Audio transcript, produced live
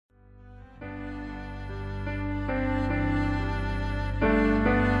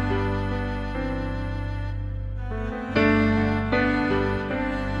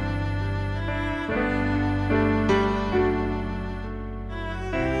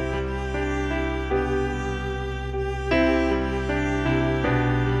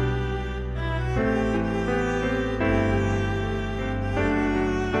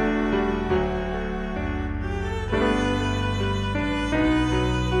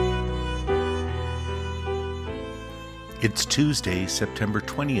It's Tuesday, September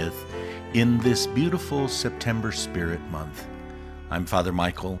 20th, in this beautiful September Spirit Month. I'm Father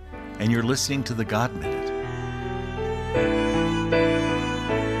Michael, and you're listening to the God Minute.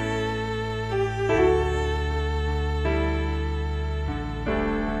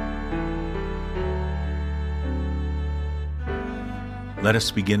 Let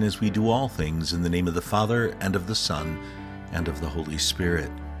us begin as we do all things in the name of the Father, and of the Son, and of the Holy Spirit.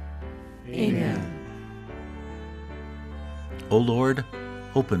 Amen. O Lord,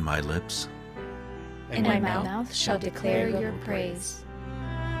 open my lips, And my mouth shall declare your praise.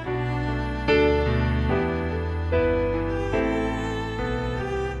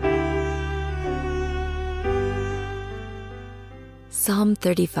 Psalm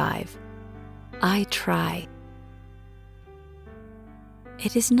 35. I try.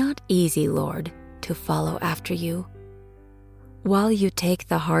 It is not easy, Lord, to follow after you. While you take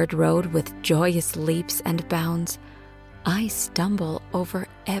the hard road with joyous leaps and bounds, I stumble over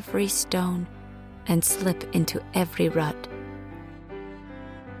every stone and slip into every rut.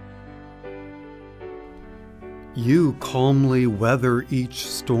 You calmly weather each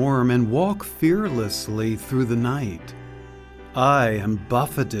storm and walk fearlessly through the night. I am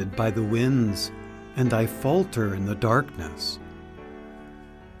buffeted by the winds, and I falter in the darkness.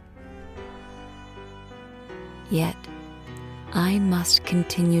 Yet I must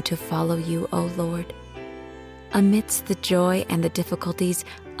continue to follow you, O Lord. Amidst the joy and the difficulties,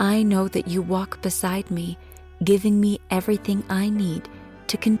 I know that you walk beside me, giving me everything I need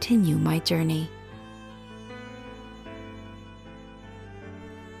to continue my journey.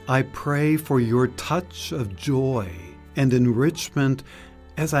 I pray for your touch of joy and enrichment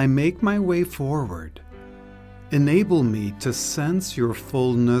as I make my way forward. Enable me to sense your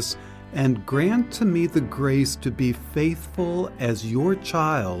fullness and grant to me the grace to be faithful as your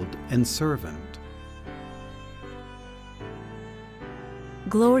child and servant.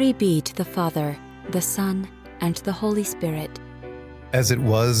 Glory be to the Father, the Son, and the Holy Spirit. As it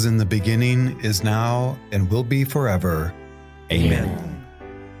was in the beginning, is now, and will be forever. Amen.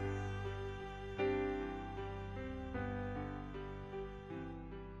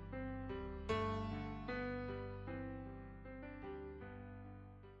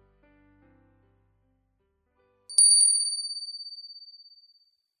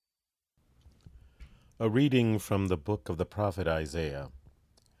 A reading from the book of the prophet Isaiah.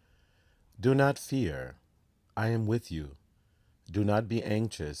 Do not fear, I am with you. Do not be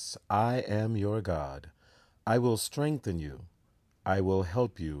anxious, I am your God. I will strengthen you. I will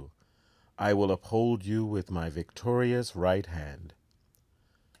help you. I will uphold you with my victorious right hand.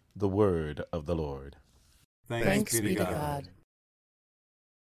 The word of the Lord. Thanks be to God.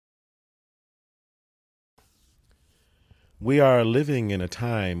 We are living in a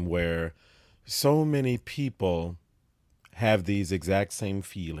time where so many people have these exact same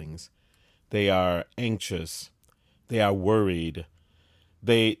feelings. They are anxious. They are worried.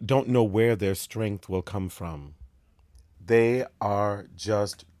 They don't know where their strength will come from. They are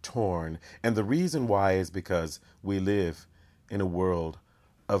just torn. And the reason why is because we live in a world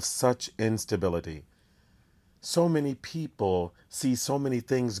of such instability. So many people see so many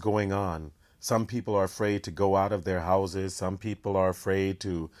things going on. Some people are afraid to go out of their houses. Some people are afraid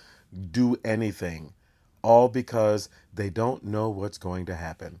to do anything, all because they don't know what's going to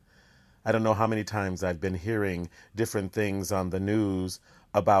happen. I don't know how many times I've been hearing different things on the news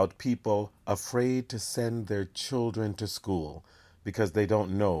about people afraid to send their children to school because they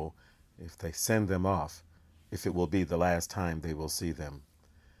don't know if they send them off, if it will be the last time they will see them.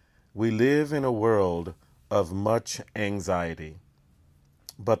 We live in a world of much anxiety,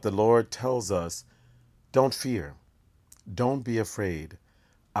 but the Lord tells us, don't fear, don't be afraid.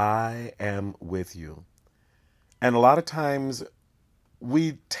 I am with you. And a lot of times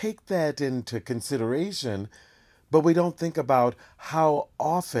we take that into consideration, but we don't think about how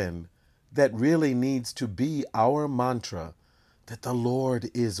often that really needs to be our mantra, that the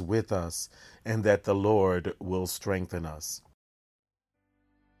Lord is with us and that the Lord will strengthen us.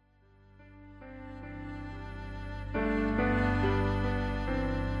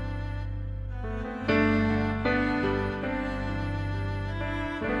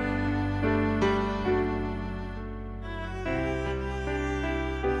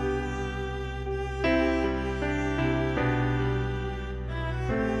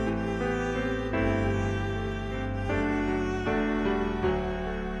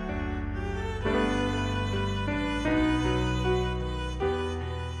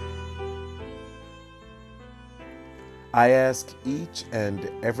 I ask each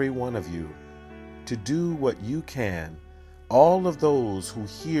and every one of you to do what you can, all of those who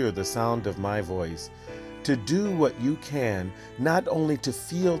hear the sound of my voice, to do what you can, not only to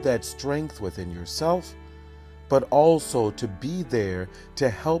feel that strength within yourself, but also to be there to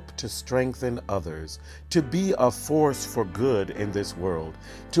help to strengthen others, to be a force for good in this world,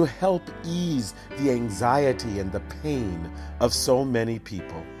 to help ease the anxiety and the pain of so many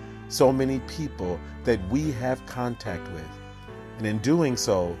people that we have contact with. And in doing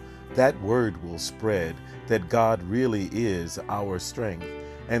so, that word will spread that God really is our strength,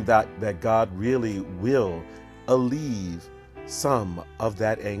 and that God really will alleviate some of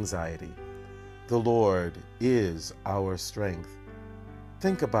that anxiety. The Lord is our strength.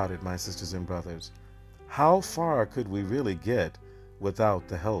 Think about it, my sisters and brothers. How far could we really get without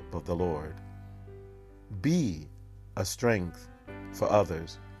the help of the Lord? Be a strength for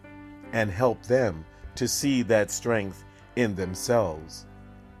others and help them to see that strength in themselves.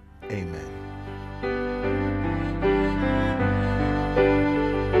 Amen.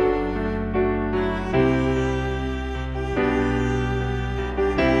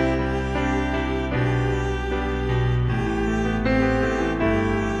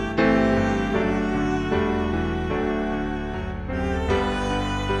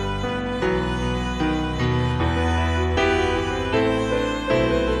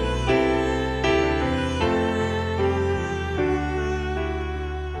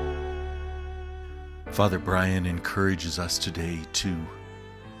 Father Brian encourages us today to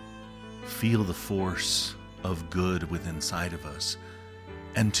feel the force of good within inside of us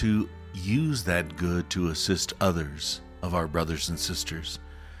and to use that good to assist others of our brothers and sisters.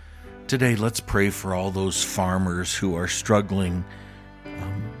 Today, let's pray for all those farmers who are struggling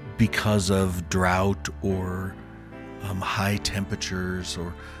because of drought or high temperatures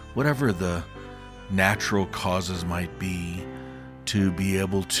or whatever the natural causes might be, to be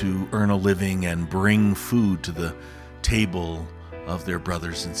able to earn a living and bring food to the table of their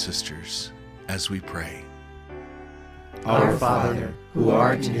brothers and sisters. As we pray. Our Father, who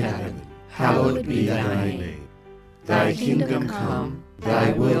art in heaven, hallowed be thy name. Thy kingdom come,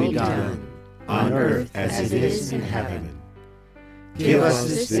 thy will be done, on earth as it is in heaven. Give us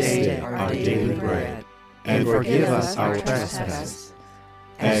this day our daily bread, and forgive us our trespasses,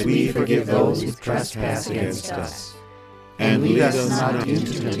 as we forgive those who trespass against us. And lead us not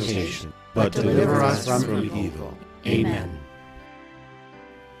into temptation, but deliver us from evil. Amen.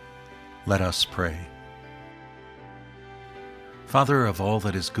 Let us pray. Father of all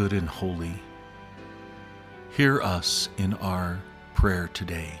that is good and holy, hear us in our prayer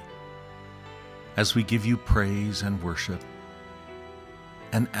today as we give you praise and worship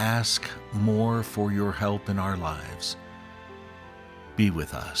and ask more for your help in our lives. Be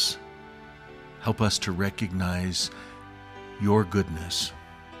with us. Help us to recognize your goodness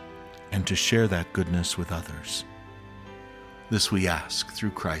and to share that goodness with others. This we ask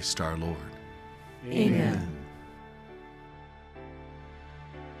through Christ our Lord. Amen.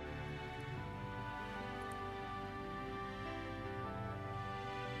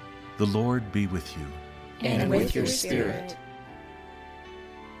 The Lord be with you. And with your spirit.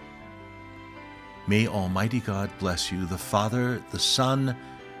 May Almighty God bless you, the Father, the Son,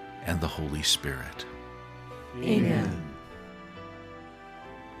 and the Holy Spirit. Amen.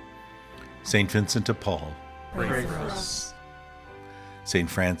 Saint Vincent de Paul, Pray for us. Saint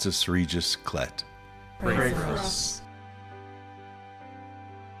Francis Regis Clet, Pray for us.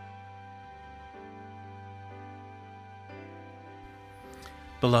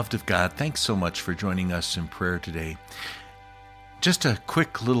 Beloved of God, thanks so much for joining us in prayer today. Just a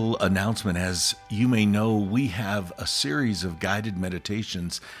quick little announcement. As you may know, we have a series of guided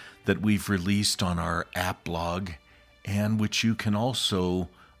meditations that we've released on our app blog and which you can also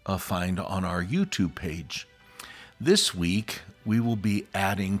find on our YouTube page. This week, we will be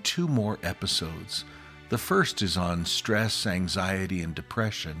adding 2 more episodes. The first is on stress, anxiety, and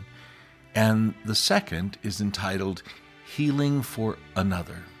depression, and the second is entitled Healing for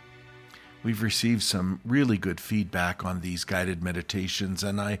Another. We've received some really good feedback on these guided meditations,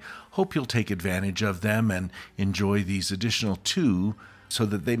 and I hope you'll take advantage of them and enjoy these additional 2 so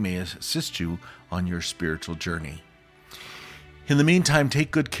that they may assist you on your spiritual journey. In the meantime,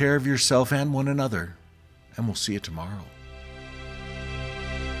 take good care of yourself and one another, and we'll see you tomorrow.